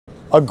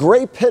A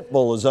gray pit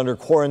bull is under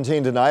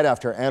quarantine tonight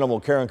after Animal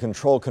Care and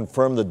Control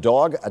confirmed the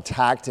dog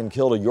attacked and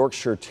killed a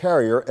Yorkshire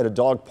terrier at a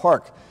dog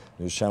park.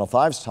 News Channel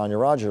 5's Tanya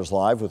Rogers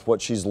live with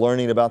what she's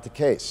learning about the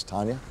case.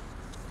 Tanya?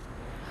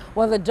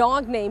 Well, the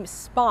dog named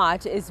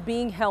Spot is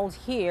being held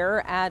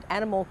here at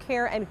Animal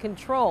Care and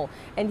Control,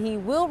 and he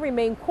will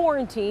remain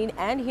quarantined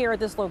and here at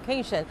this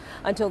location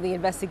until the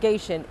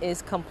investigation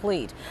is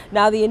complete.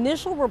 Now, the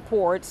initial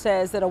report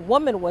says that a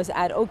woman was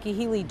at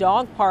Okeeheelee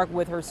Dog Park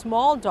with her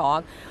small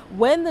dog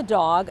when the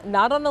dog,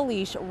 not on a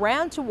leash,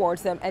 ran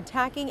towards them,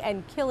 attacking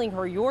and killing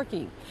her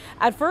Yorkie.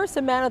 At first,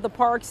 a man at the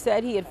park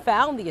said he had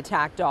found the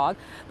attacked dog,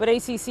 but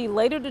ACC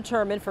later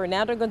determined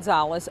Fernando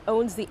Gonzalez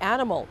owns the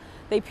animal.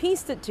 They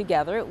pieced it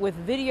together with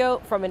video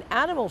from an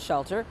animal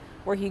shelter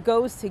where he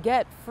goes to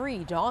get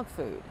free dog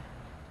food.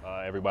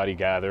 Everybody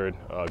gathered,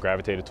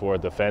 gravitated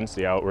toward the fence,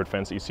 the outward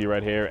fence that you see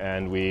right here,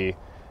 and we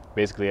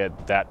basically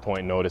at that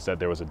point noticed that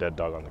there was a dead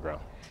dog on the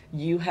ground.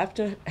 You have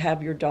to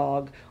have your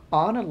dog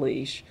on a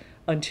leash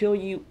until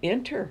you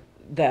enter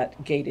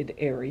that gated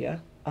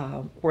area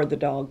where the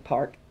dog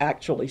park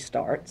actually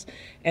starts.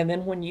 And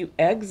then when you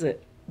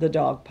exit the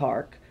dog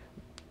park,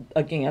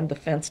 again, the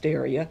fenced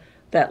area,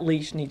 that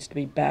leash needs to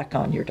be back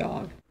on your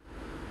dog.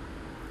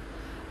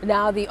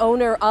 Now, the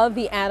owner of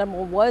the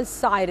animal was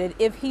cited.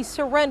 If he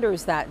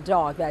surrenders that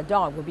dog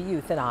will be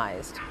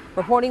euthanized.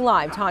 Reporting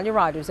live, Tanya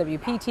Rogers,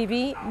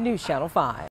 WPTV News Channel 5.